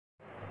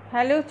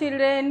Hello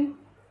children,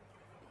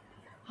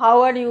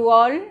 how are you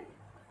all?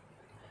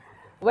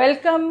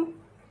 Welcome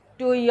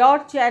to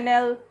your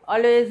channel.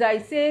 Always I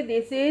say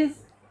this is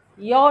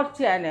your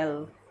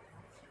channel.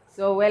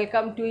 So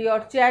welcome to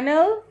your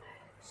channel.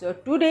 So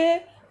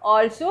today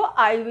also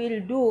I will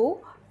do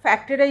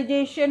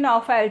factorization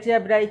of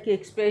algebraic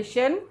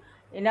expression.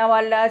 In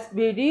our last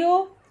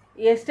video,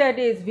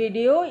 yesterday's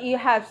video, you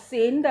have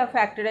seen the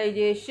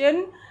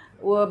factorization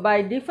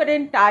by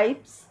different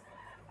types,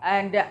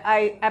 and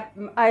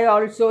I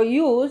also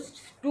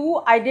used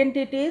two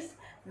identities,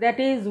 that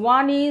is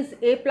one is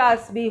a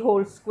plus b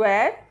whole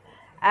square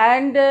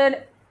and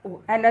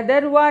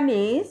another one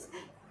is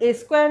a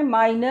square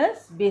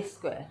minus b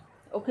square.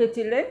 Okay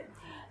children,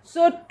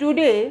 so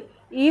today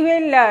you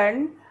will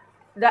learn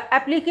the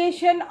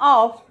application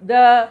of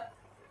the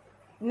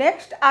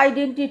next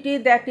identity,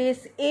 that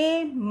is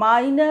a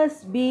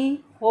minus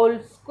b whole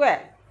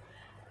square.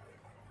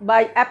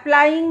 By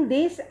applying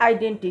this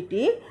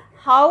identity,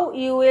 how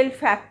you will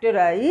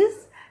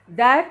factorize,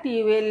 that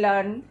you will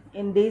learn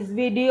in this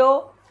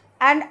video.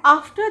 And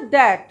after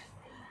that,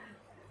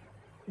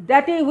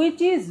 which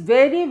is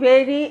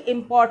very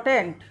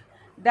important,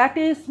 that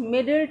is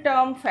middle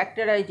term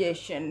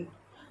factorization,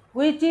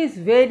 which is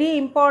very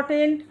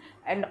important,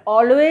 and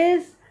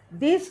always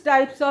these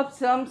types of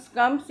sums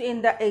comes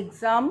in the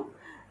exam.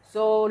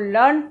 So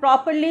learn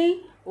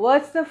properly,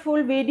 watch the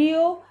full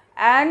video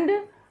and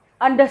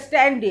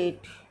understand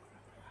it.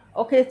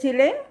 Okay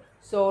children,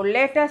 so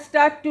let us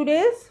start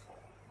today's.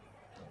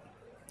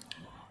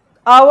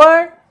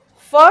 Our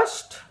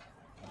first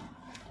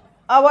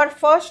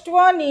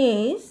one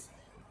is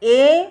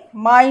a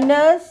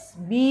minus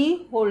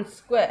b whole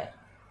square.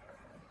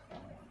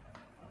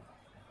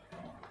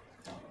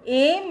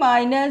 A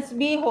minus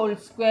b whole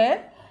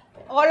square,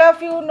 all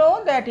of you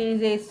know that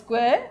is a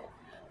square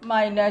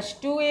minus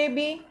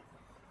 2ab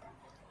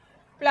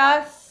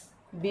plus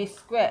b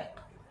square.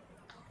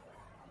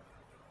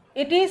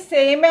 It is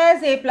same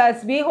as a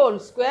plus b whole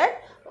square,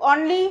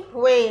 only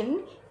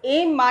when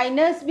a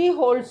minus b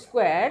whole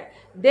square,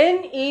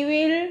 then you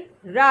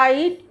will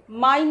write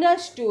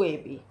minus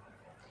 2ab.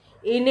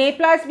 In a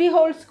plus b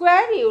whole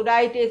square, you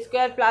write a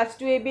square plus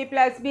 2ab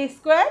plus b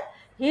square.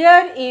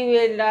 Here you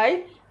will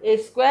write a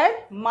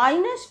square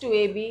minus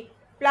 2ab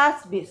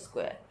plus b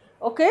square.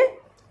 Okay.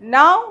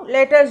 Now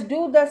let us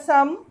do the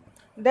sum.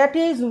 That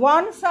is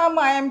one sum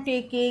I am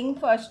taking,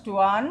 first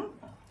one,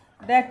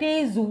 that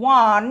is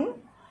 1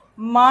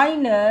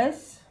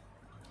 minus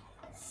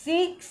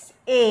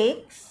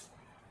 6x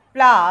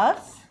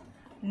plus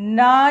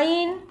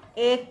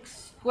 9x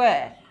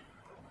square.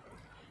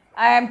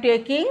 I am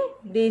taking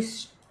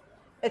this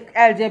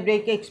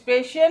algebraic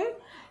expression,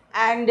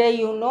 and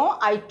you know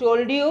I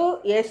told you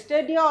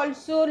yesterday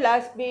also,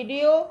 last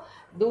video,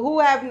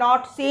 who have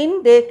not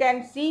seen, they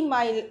can see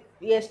my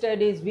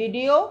yesterday's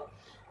video.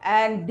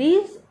 And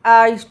this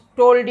I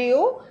told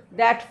you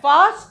that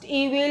first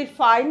you will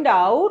find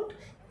out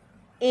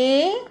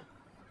a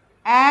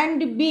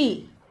and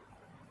b.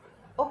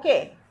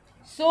 Okay,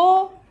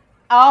 so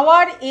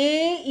our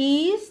a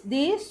is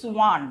this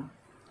one,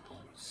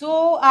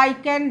 so I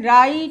can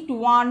write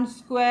 1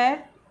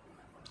 square.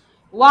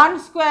 1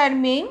 square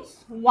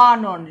means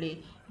 1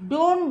 only,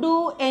 don't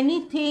do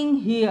anything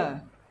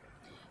here.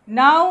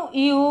 Now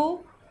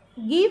you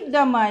give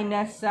the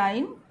minus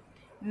sign.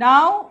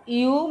 Now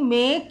you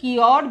make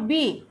your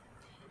b.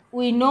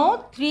 We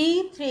know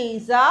 3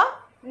 3s are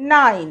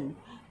 9,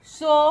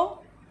 so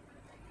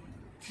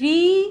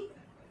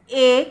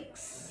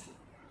 3x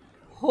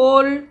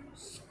whole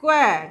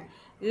square.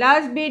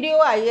 Last video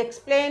I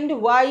explained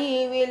why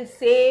you will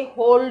say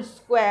whole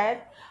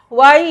square,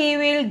 why you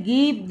will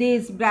give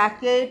these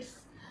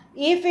brackets.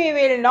 If you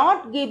will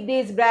not give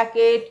this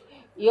bracket,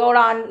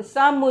 your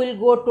sum will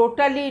go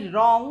totally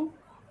wrong.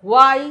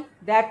 Why?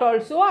 That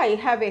also I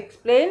have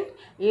explained.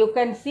 You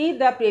can see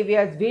the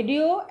previous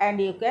video and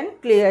you can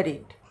clear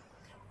it.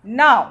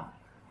 Now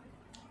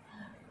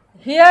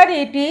here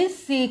it is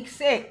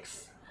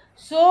 6x.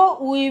 So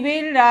we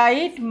will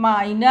write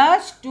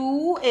minus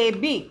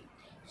 2ab.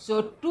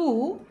 So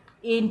 2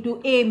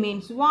 into a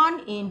means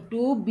 1,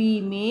 into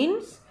b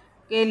means,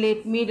 okay,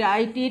 let me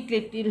write it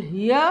little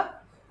here,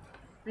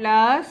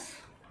 plus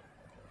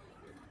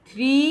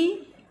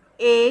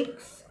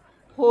 3x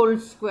whole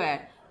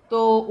square.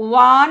 So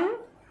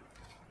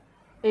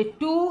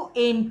 2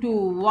 into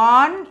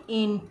 1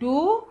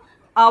 into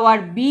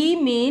our b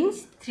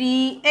means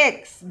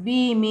 3x,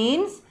 b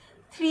means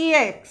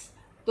 3x,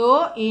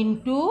 so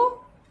into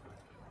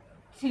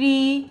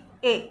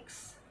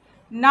 3x.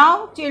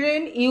 Now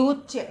children,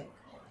 you check,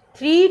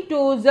 3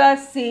 2s are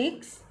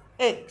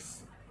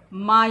 6x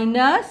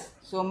minus,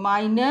 so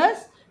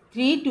minus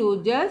 3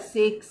 2s are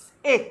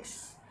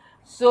 6x.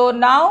 So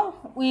now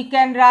we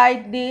can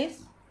write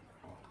this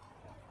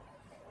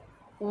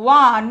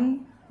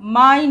 1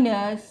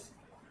 minus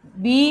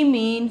b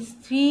means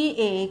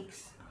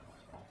 3x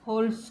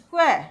whole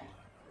square.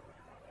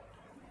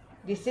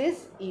 This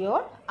is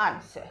your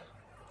answer.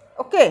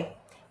 Okay,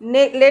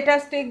 let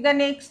us take the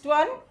next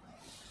one.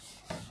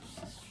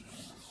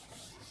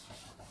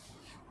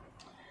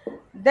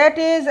 that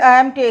is I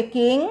am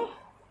taking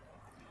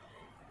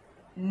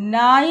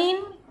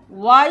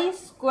 9y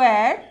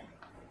square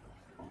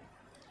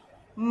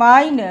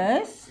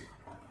minus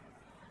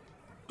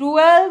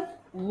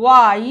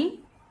 12y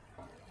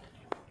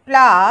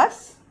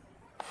plus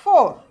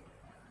 4.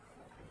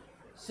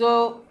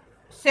 So,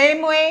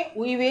 same way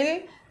we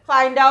will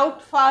find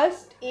out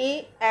first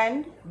A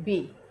and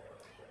B.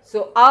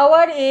 So,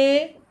 our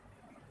A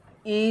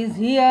is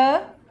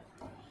here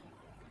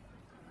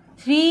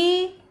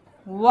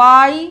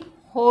 3y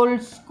whole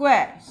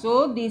square.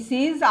 So, this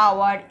is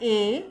our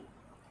A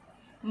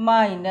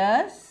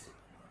minus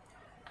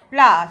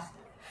plus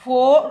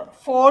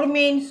 4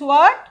 means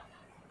what?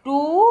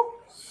 2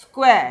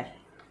 square.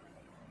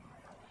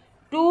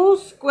 2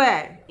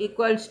 square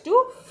equals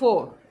to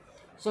 4.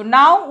 So,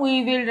 now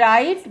we will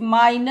write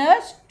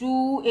minus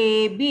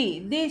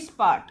 2ab, this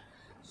part.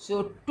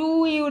 So,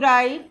 2 you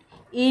write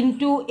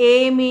into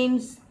A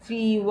means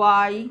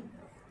 3y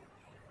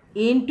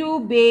into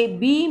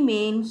B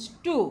means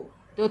 2.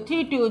 So,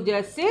 3 2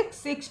 is 6,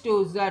 6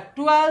 2 is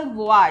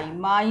 12y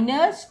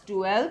minus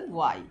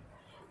 12y.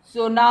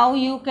 So, now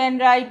you can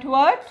write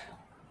what?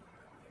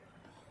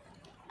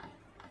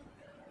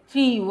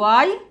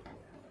 3y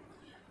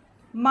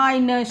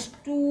minus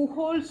 2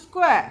 whole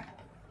square.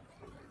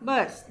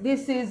 Bas,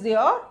 this is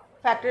your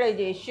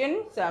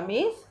factorization sum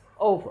is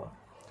over.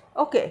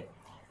 Okay.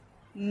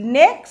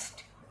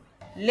 Next,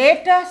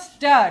 let us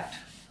start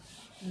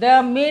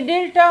the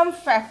middle term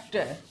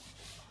factor,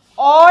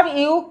 or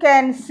you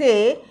can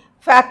say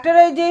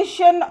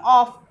factorization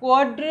of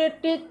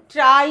quadratic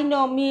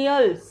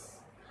trinomials.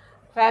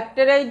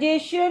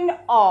 Factorization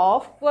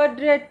of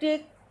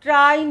quadratic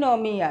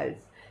trinomials.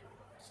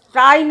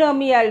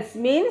 Trinomials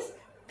means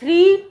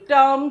 3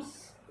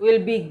 terms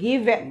will be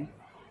given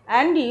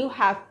and you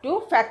have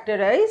to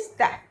factorize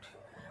that.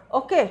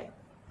 Okay.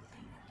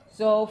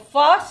 So,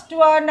 first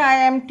one I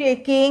am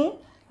taking,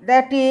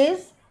 that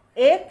is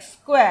x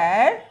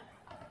square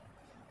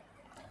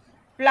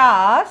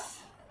plus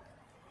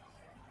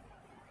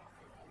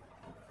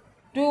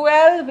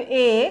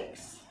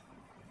 12x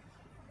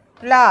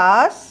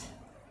plus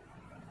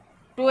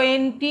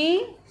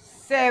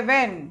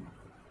 27.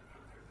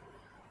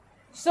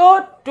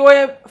 So,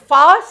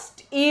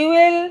 first you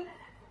will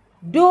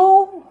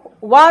do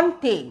one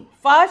thing.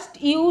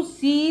 First you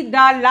see the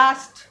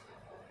last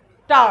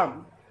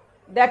term,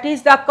 that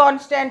is the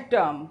constant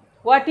term.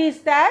 What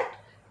is that?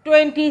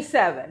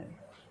 27.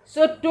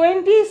 So,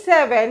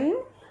 27,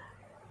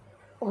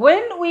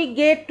 when we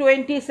get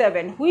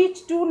 27,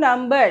 which two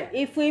number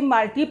if we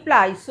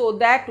multiply so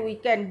that we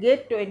can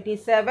get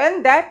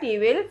 27, that we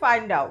will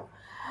find out.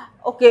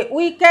 Okay,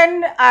 we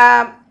can,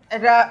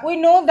 we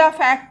know the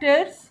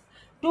factors.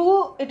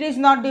 2, it is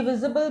not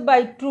divisible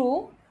by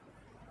 2,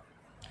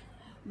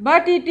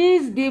 but it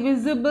is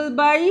divisible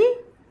by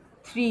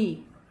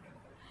 3,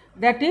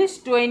 that is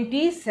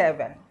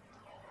 27.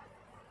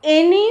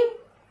 Any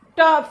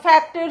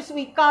factors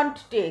we can't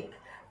take.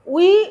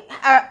 We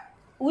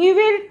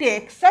will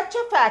take such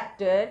a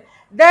factor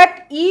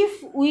that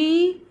if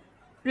we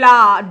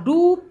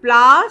do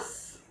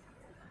plus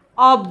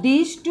of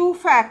these two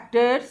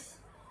factors,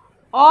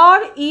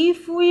 or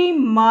if we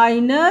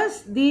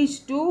minus these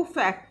two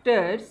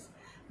factors,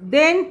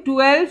 then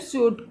 12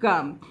 should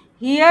come.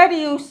 Here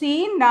you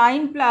see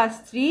 9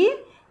 plus 3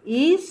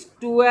 is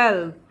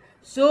 12.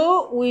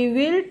 So, we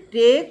will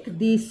take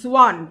this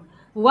one.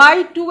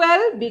 Why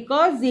 12?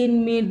 Because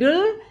in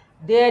middle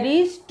there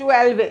is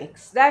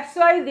 12x. That's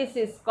why this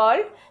is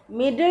called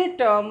middle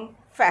term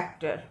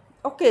factor.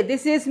 Okay,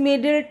 this is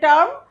middle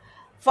term,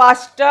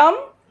 first term,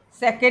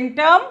 second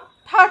term,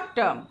 third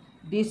term.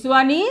 This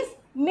one is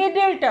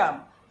middle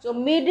term. So,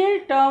 middle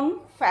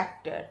term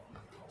factor.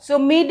 So,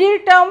 middle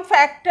term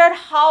factor,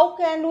 how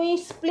can we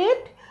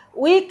split?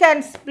 We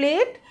can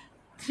split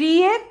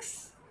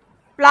 3x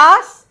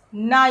plus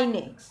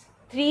 9x.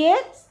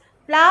 3x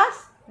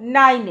plus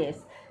 9x.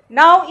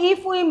 Now,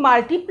 if we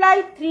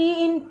multiply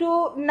 3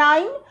 into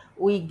 9,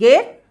 we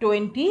get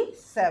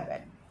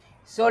 27.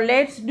 So,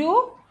 let's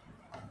do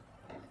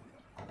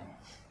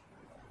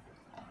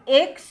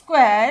x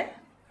square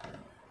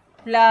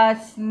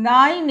plus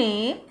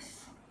 9x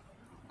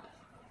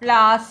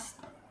plus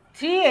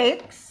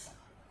 3x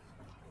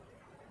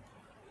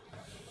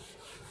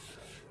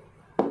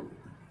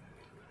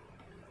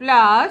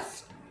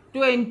plus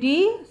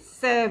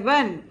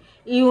 27.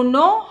 You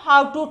know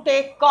how to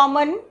take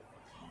common.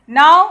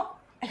 Now,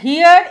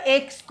 here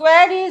x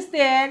square is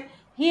there,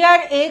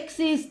 here x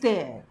is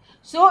there.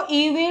 So,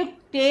 you will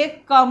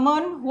take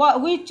common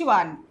which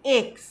one?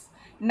 X.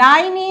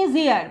 9 is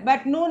here,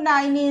 but no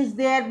 9 is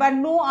there, but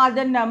no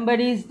other number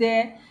is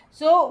there.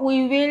 So,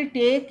 we will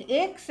take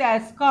x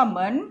as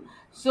common.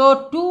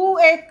 So,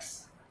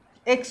 2x,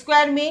 x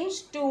square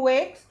means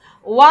 2x,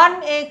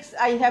 1x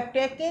I have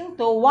taken,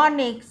 so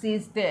 1x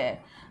is there.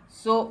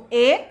 So,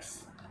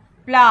 x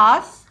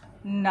plus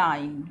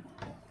 9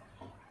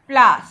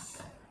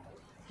 plus,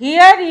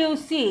 here you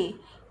see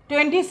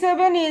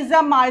 27 is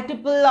a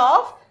multiple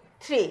of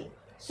 3.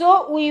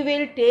 So, we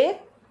will take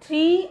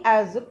 3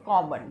 as a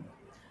common.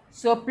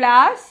 So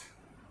plus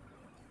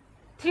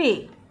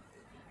 3.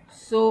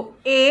 So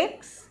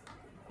x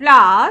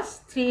plus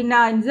 3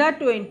 9s are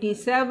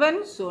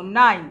 27. So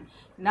 9.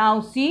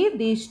 Now see,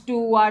 these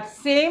two are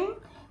same.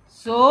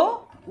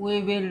 So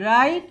we will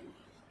write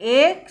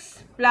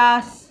x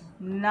plus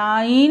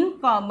 9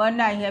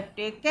 common I have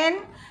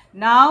taken.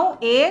 Now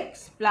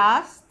x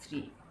plus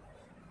 3.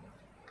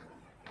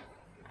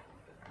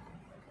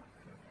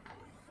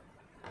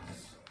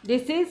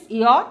 This is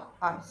your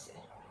answer.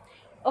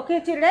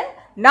 Okay, children.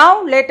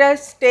 Now let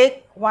us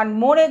take one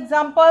more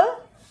example.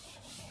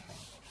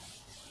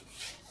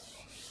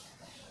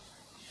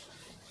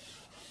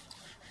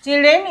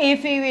 Children,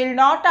 if you will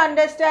not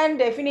understand,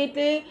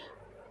 definitely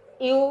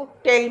you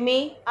tell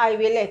me, I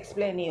will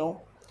explain you.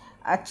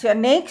 Achha,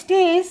 next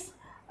is,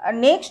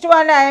 next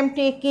one I am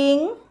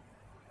taking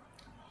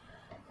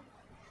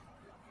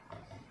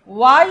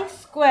y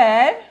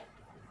square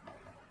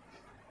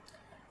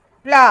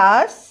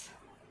plus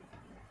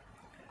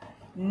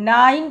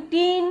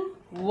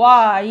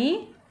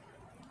 19y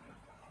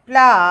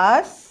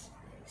plus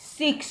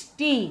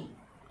 60.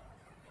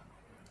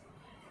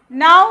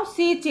 Now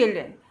see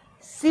children,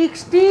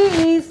 60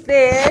 is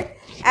there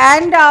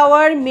and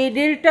our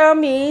middle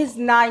term is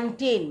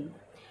 19.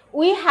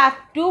 We have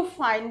to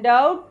find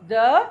out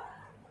the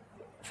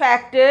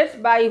factors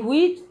by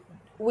which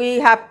we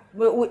have,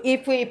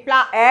 if we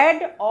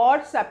add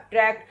or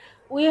subtract,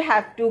 we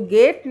have to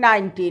get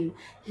 19.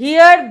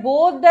 Here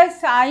both the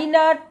sign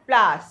are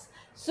plus.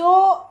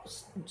 So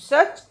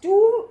such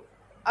two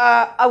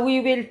we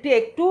will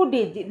take, two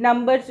digit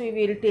numbers we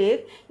will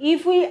take.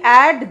 If we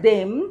add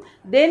them,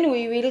 then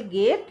we will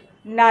get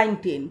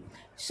 19.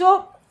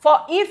 So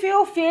if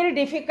you feel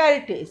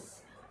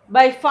difficulties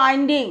by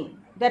finding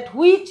that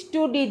which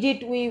two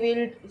digit we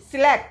will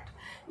select,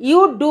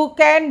 you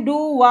can do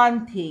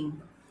one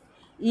thing.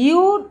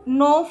 You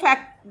know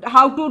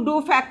how to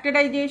do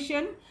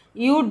factorization.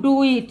 You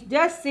do it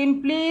just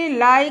simply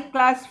like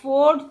class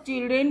 4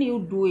 children, you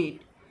do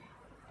it.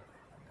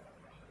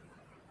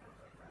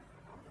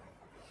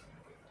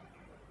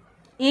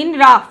 In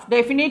rough,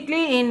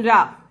 definitely in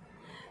rough.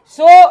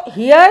 So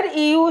here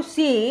you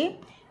see,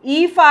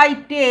 if I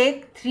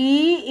take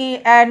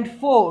 3 and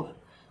 4,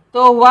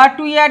 so what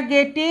we are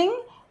getting?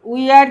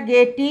 We are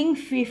getting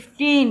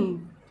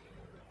 15.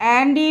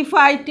 And if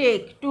I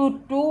take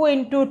 2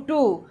 into 2,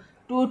 2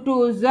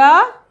 2s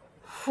are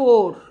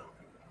 4.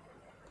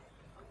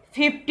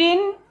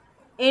 15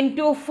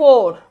 into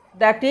 4,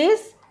 that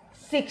is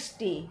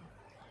 60.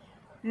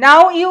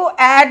 Now you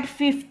add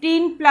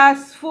 15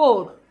 plus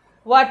 4,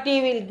 what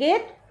you will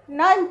get?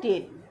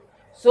 19.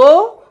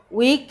 So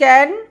we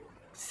can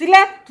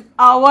select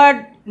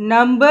our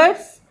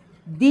numbers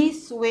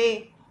this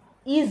way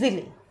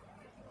easily.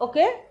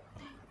 Okay.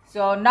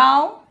 So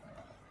now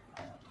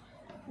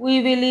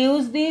we will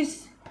use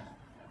this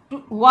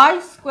y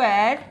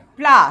square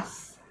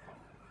plus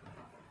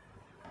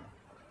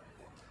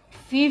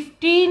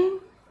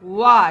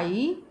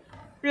 15y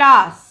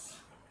plus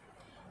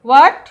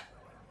what?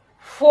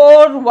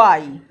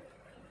 4y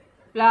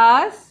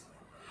plus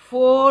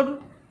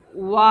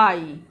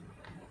 4y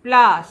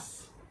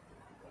plus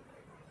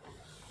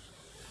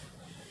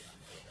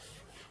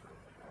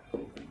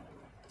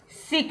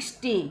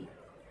 60.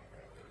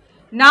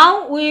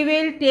 Now we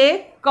will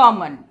take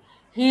common.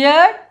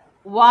 Here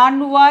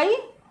 1y,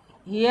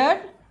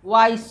 here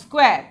y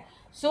square.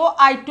 So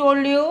I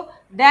told you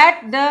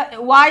that the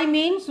y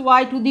means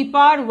y to the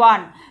power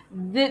 1.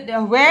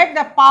 Where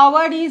the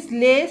power is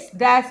less,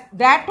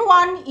 that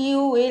one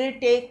you will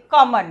take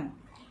common.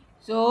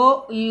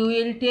 So you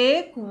will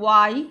take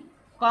y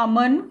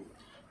common.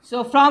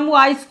 So from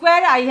y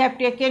square I have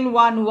taken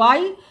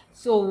 1y.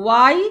 So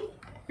y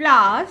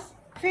plus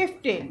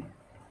 15.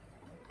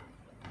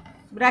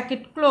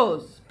 Bracket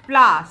close,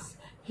 plus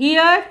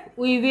here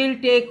we will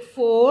take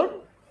 4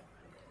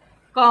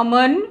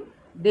 common,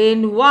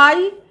 then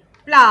y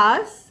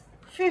plus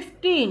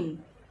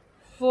 15.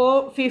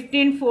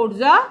 15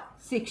 4s are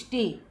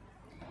 60.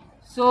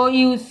 So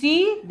you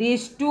see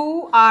these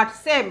two are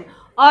same.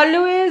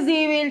 Always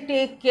you will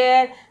take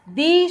care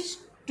these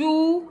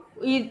two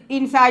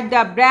inside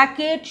the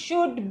bracket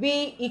should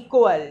be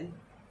equal.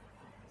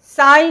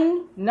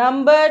 Sign,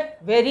 number,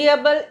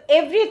 variable,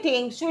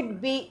 everything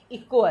should be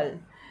equal.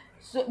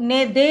 So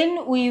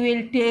then we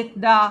will take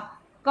the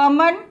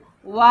common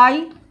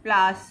y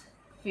plus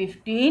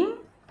 15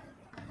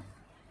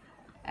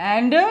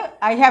 and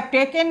I have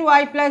taken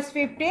y plus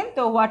 15.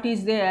 So what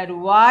is there?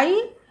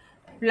 Y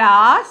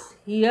plus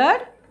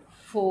here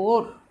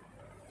 4.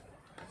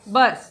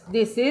 But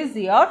this is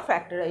your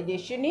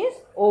factorization is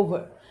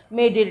over.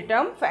 Middle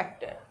term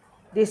factor.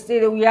 This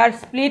is, we are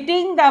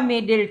splitting the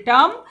middle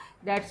term.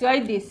 That's why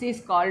this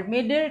is called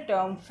middle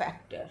term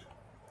factor.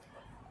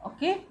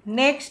 Okay,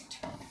 next.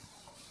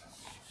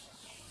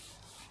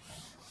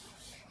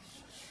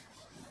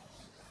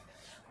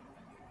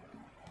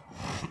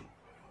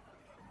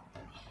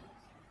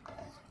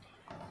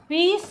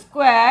 P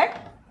squared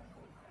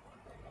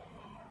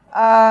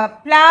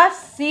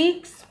plus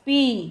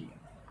 6p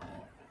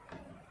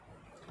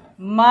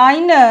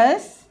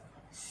minus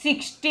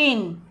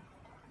 16.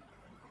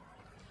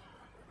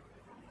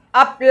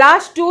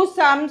 Last two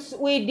sums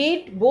we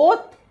did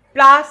both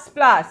plus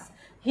plus.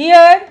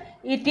 Here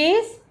it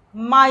is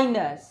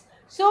minus.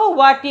 So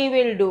what he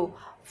will do?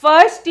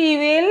 First he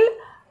will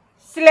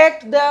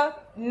select the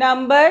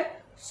number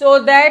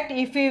so that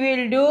if he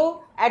will do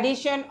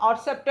addition or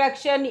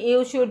subtraction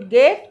you should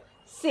get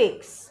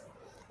 6.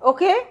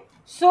 Okay.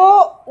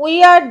 So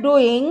we are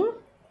doing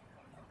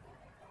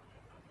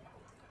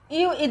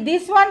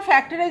this one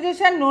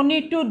factorization no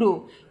need to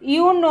do.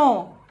 You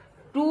know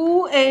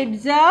 2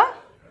 8s are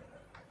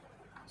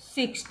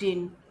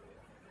 16.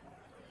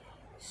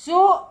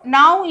 So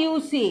now you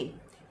see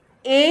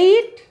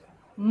 8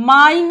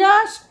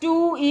 minus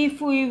 2 if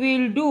we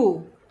will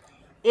do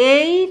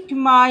 8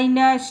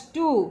 minus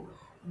 2,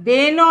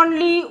 then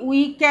only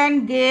we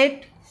can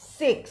get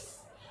 6.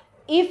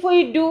 If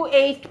we do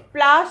 8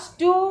 plus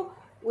 2,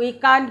 we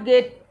can't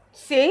get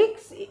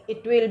 6,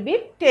 it will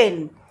be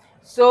 10.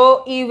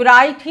 So you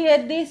write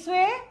here this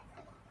way,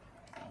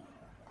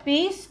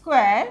 p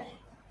square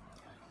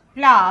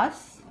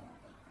plus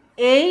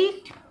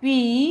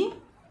 8p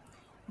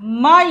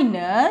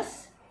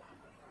minus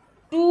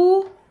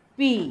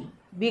 2p,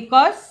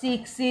 because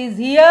 6 is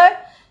here.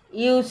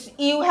 You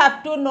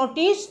have to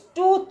notice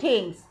two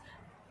things.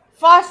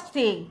 First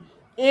thing,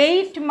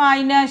 8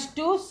 minus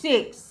 2,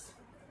 6.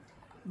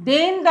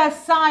 Then the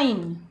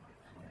sign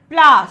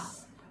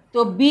plus.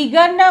 So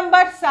bigger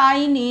number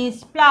sign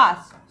is plus.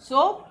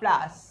 So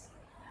plus.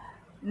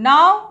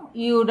 Now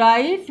you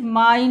write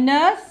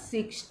minus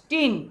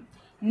 16.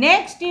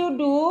 Next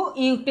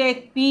you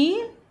take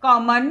p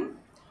common.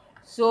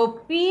 So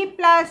p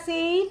plus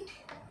 8.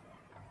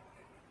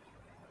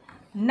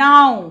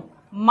 Now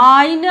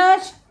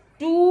minus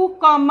 2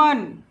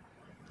 common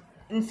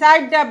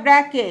inside the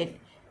bracket,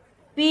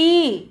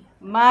 p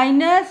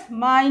minus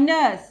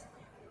minus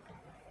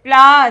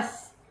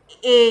plus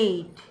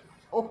 8.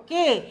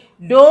 Okay,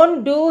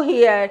 don't do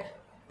here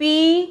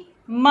p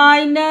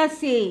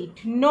minus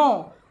 8.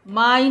 No,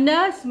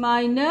 minus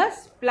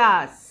minus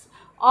plus.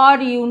 Or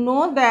you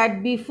know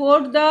that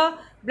before the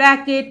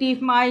bracket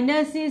if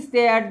minus is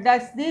there,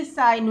 thus this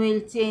sign will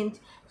change.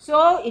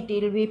 So it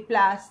will be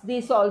plus.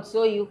 This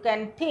also you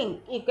can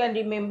think. You can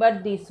remember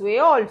this way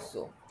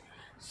also.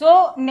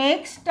 So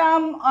next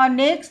term or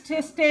next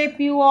step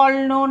you all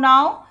know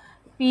now.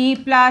 P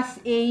plus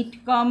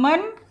 8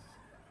 common.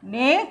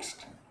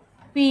 Next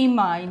p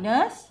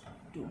minus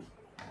 2.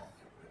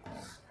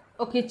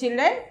 Okay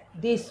children,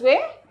 this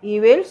way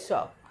you will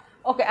solve.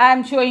 Okay, I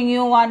am showing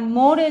you one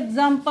more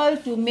example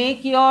to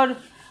make your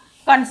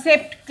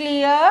concept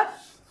clear.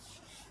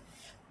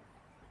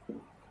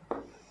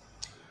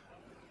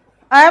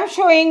 I am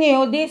showing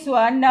you this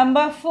one,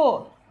 number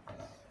 4.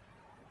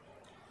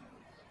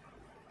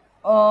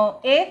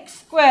 X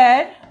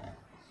square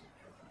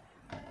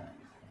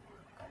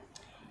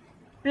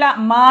plus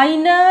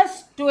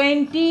minus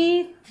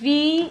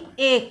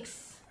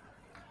 23x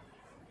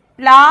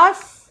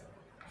plus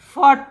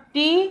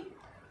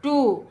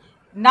 42.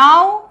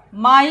 Now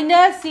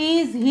minus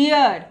is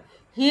here.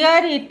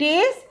 Here it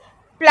is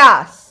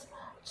plus.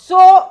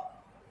 So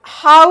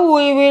how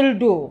we will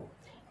do?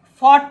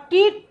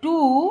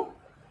 42.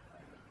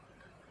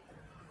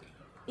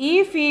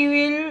 If you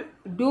will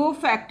do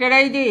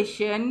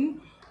factorization,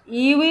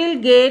 you will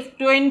get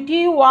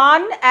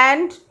 21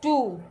 and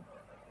 2.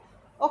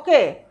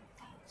 Okay.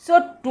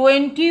 So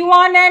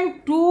 21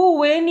 and 2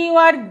 when you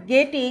are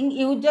getting,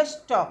 you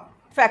just stop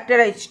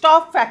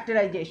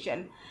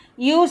factorization.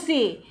 You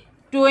see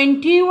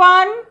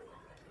 21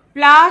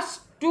 plus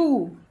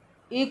 2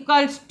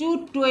 equals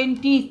to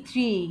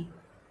 23.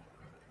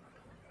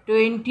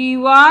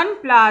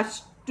 21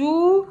 plus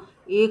 2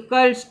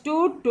 equals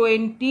to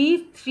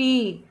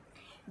 23.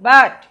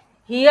 But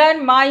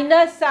here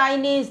minus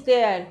sign is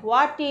there.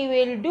 What you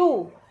will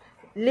do?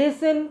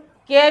 Listen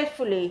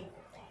carefully.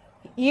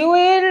 You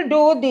will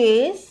do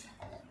this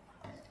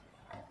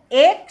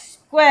x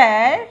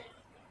square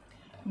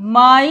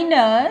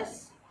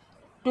minus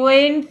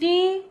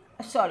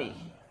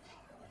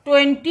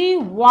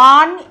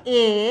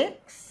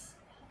 21x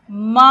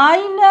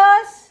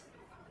minus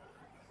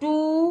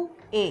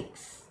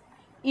 2x.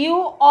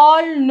 You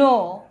all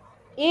know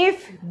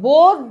if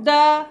both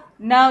the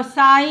now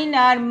sign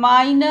are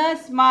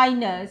minus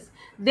minus,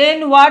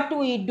 then what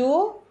we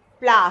do?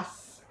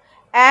 Plus,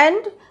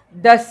 and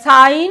the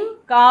sign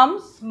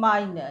comes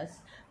minus.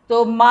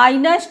 So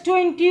minus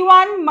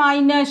 21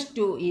 minus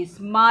 2 is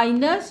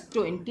minus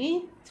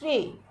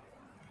 23.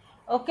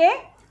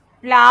 Okay,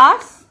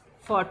 plus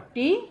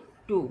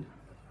 42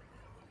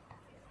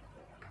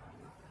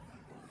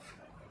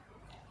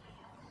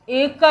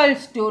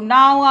 equals to,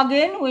 now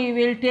again we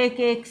will take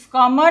x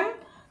common.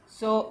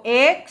 So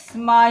x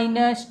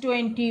minus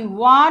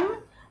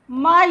 21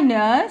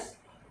 minus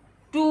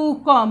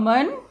 2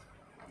 common,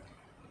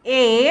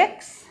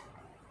 x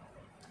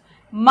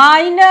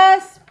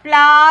minus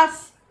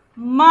plus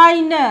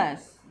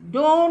minus,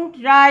 don't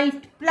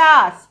write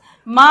plus,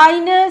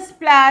 minus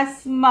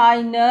plus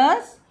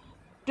minus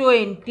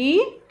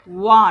 23.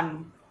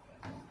 1.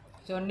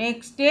 So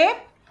next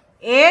step,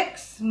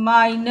 x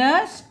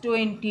minus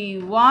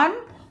 21.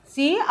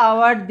 See,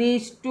 our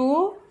these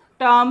two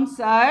terms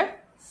are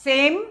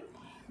same.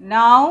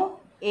 Now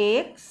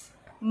x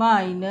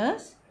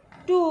minus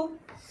 2.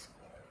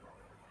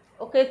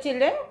 Okay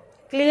children,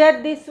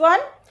 clear this one?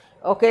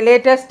 Okay,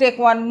 let us take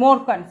one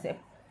more concept,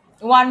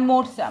 one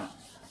more sum.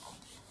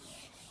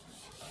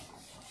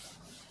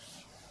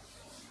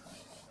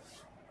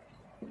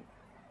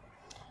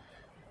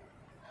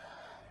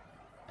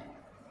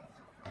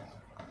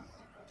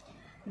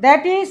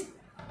 That is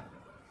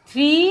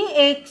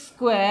 3x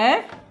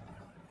square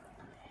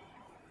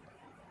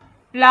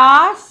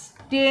plus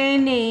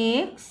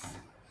 10x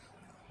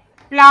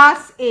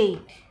plus 8.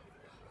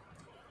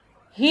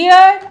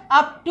 Here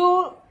up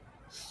to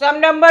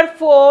sum number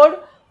 4,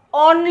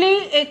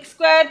 only x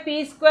square,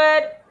 p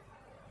square,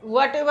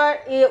 whatever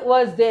it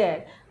was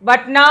there.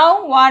 But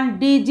now one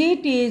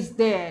digit is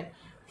there.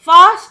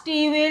 First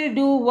you will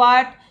do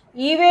what?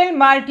 You will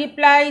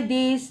multiply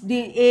this,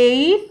 the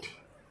 8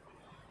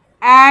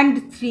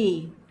 and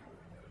 3.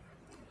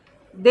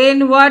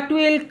 Then what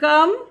will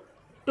come?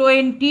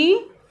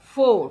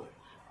 24.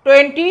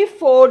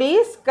 24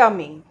 is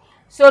coming.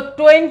 So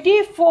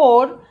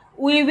 24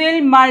 we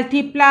will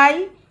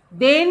multiply,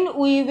 then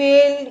we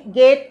will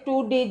get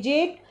 2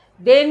 digit,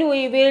 then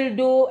we will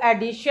do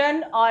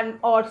addition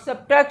or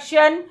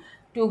subtraction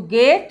to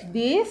get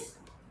this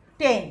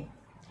 10.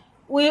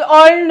 We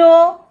all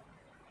know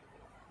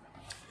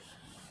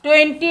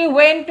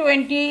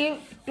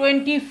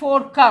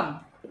 24 come.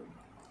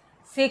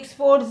 6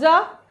 4s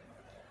are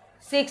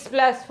 6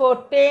 plus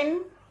 4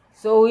 10.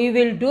 So we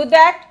will do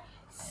that.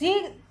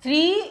 See,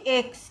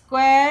 3x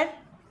square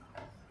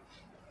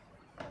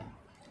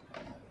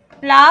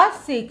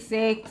plus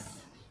 6x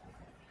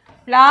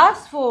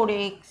plus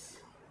 4x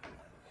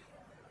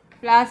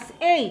plus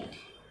 8.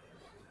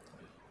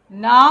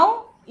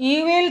 Now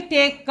you will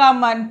take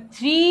common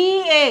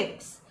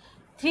 3x.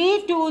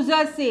 3 2s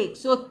are 6.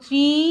 So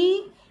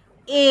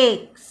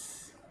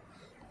 3x.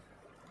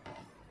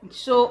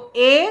 So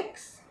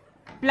x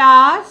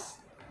plus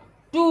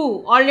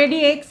 2.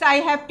 Already x I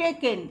have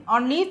taken.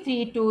 Only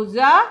 3 2s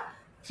are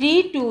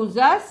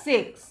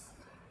 6.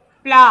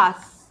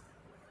 Plus,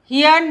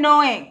 here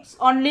no x,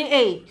 only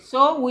 8.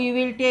 So we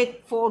will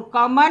take 4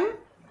 common.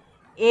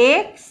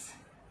 X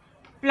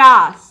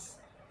plus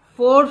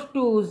 4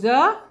 2s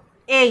are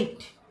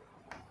 8.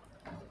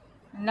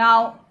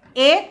 Now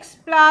x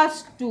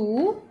plus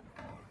 2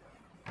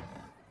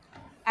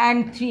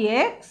 and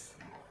 3x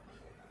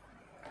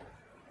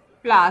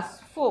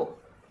plus 4.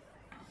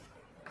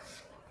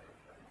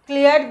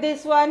 Clear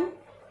this one?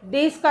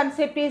 This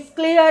concept is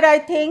clear, I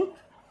think.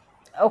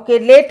 Okay,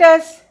 let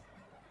us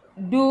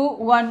do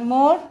one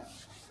more.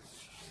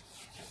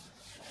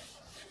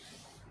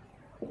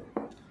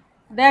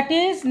 That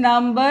is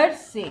number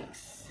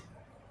 6.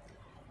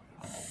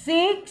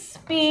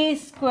 6p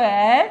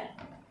square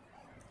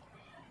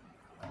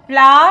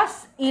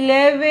plus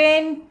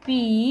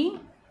 11p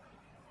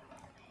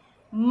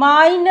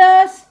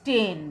minus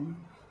 10.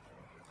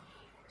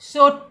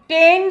 So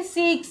 10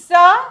 6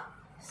 are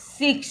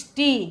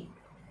 60.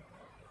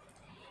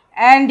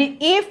 And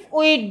if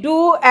we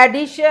do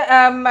addition,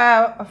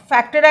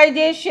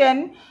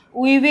 factorization,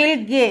 we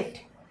will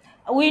get,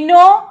 we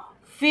know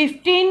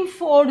 15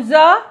 4s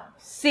are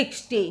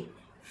 60.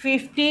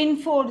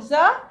 15 4s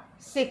are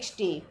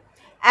 60.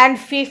 And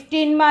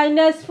 15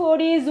 minus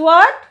 4 is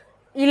what?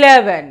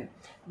 11.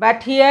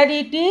 But here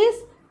it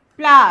is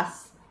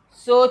plus.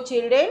 So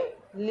children,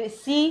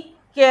 see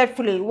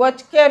carefully,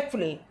 watch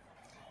carefully.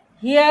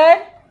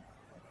 Here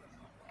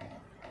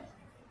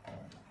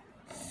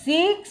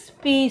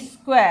 6p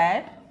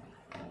square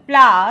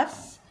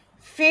plus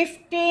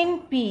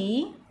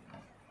 15p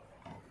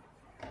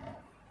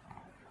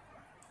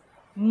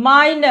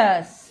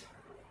minus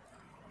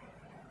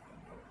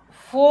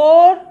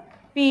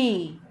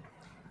 4p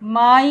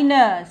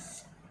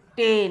minus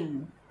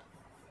 10.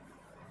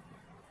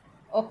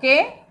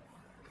 Okay.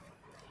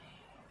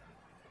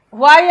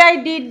 Why I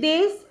did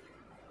this?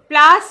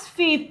 Plus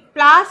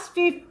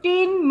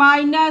 15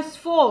 minus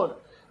 4.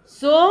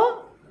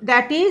 So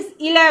that is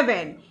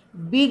 11.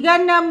 Bigger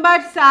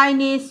number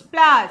sign is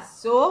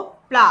plus. So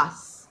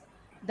plus.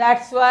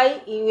 That's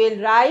why you will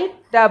write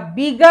the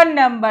bigger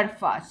number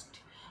first.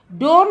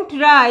 Don't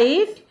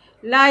write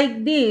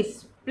like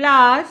this.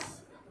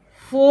 Plus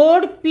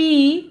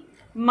 4p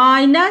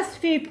minus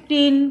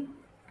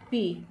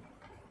 15p.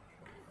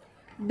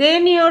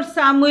 Then your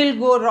sum will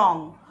go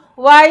wrong.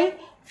 Why?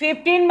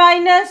 15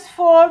 minus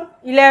 4,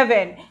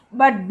 11.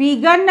 But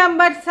bigger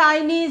number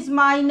sign is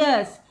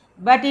minus.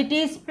 But it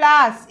is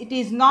plus. It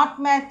is not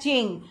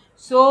matching.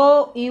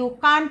 So you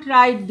can't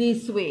write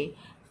this way.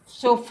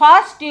 So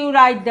first you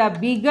write the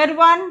bigger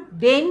one,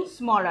 then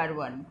smaller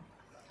one.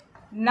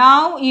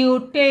 Now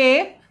you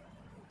take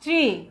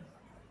 3p.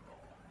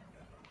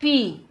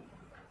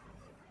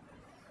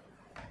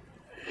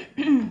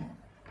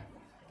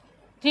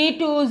 3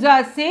 2s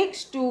are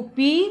 6,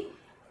 2p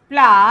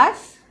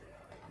plus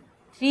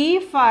 3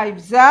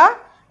 5s are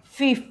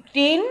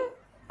 15,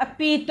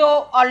 p to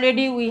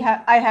already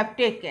I have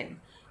taken.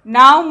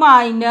 Now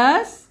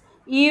minus,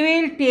 you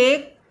will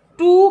take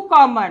 2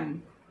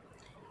 common,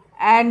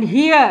 and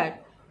here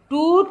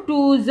 2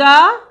 2s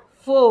are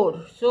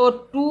 4,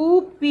 so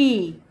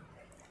 2p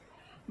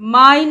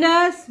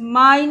minus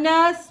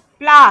minus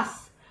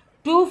plus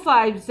 2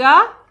 5s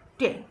are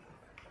 10.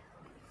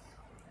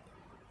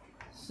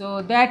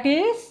 So that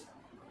is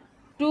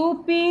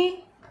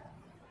 2p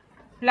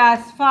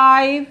plus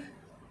 5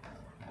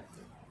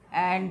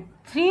 and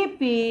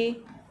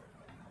 3p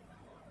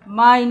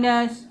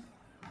minus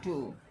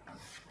 2.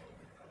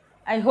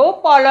 I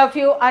hope all of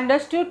you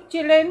understood,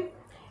 children.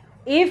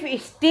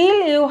 If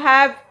still you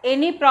have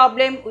any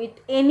problem with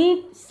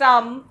any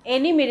sum,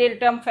 any middle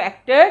term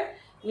factor,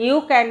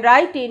 you can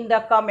write in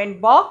the comment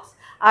box.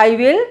 I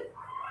will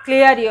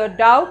clear your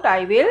doubt.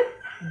 I will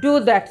do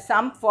that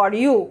sum for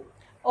you.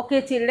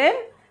 Okay, children.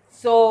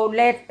 So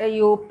let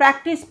you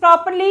practice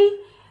properly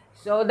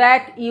so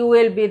that you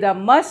will be the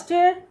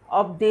master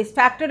of this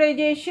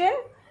factorization.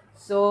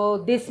 So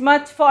this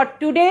much for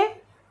today.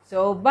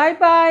 So bye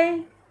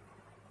bye.